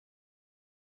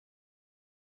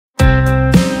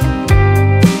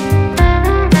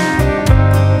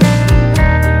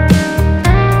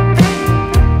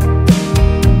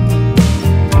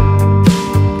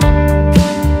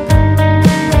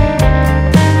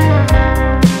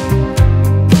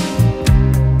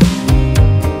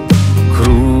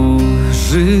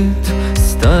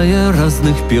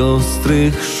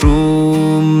пёстрых,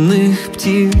 шумных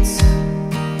птиц.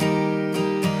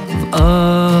 В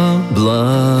облаках,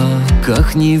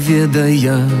 не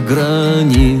ведая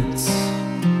границ,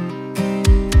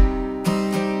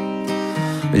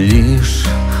 лишь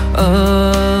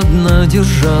одна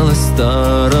держалась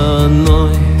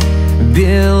стороной.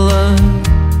 Бела,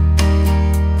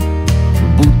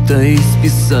 будто из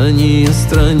Писания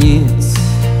страниц,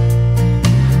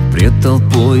 пред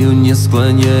толпою не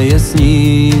склоняясь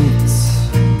ниц.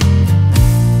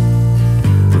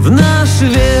 В наш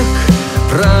век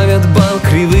правят бал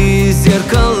кривые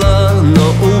зеркала,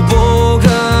 но у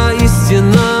Бога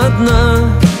истина одна,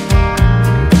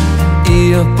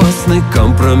 и опасны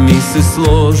компромиссы с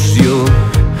ложью.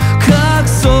 Как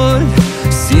соль,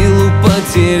 силу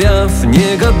потеряв,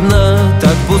 негодна,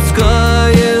 так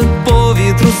пускает по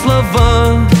ветру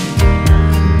слова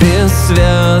без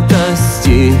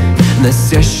святости,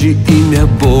 носящий имя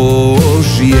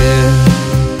Божье.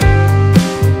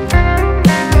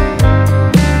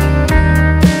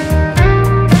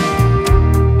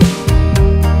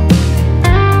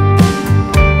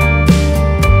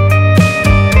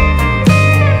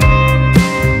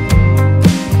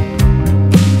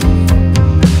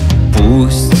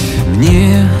 Пусть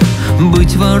мне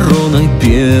быть вороной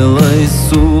белой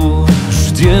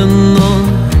суждено,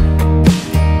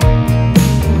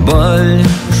 большинству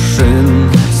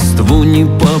не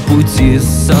по пути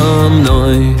со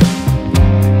мной.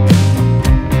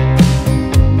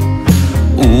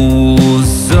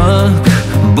 Узок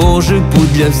Божий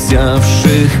путь для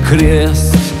взявших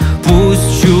крест,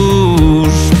 пусть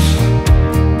чужд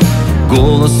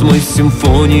голос мой в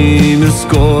симфонии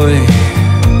мирской.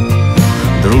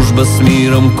 Дружба с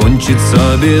миром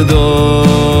кончится бедой.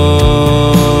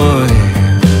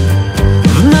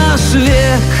 В наш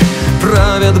век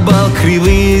правят бал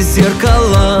кривые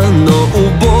зеркала, но у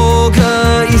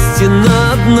Бога истина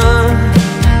одна,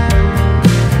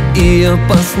 и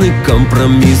опасны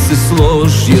компромиссы с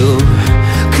ложью.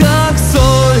 Как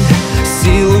соль,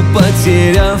 силу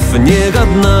потеряв,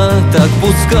 негодна, так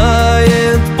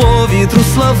пускает по ветру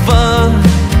слова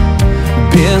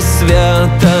без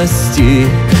святости,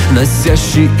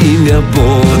 носящий имя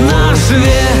Бога. В наш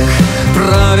век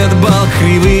правят бал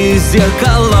кривые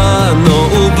зеркала, но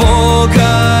у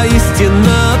Бога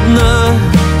истина одна,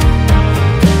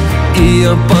 и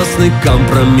опасны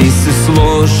компромиссы с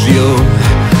ложью.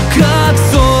 Как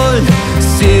соль,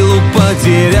 силу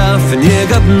потеряв,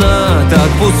 негодна, так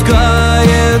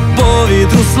пускает по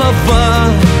ветру слова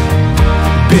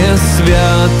без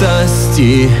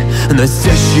святости,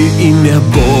 носящий имя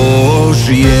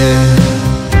Божье.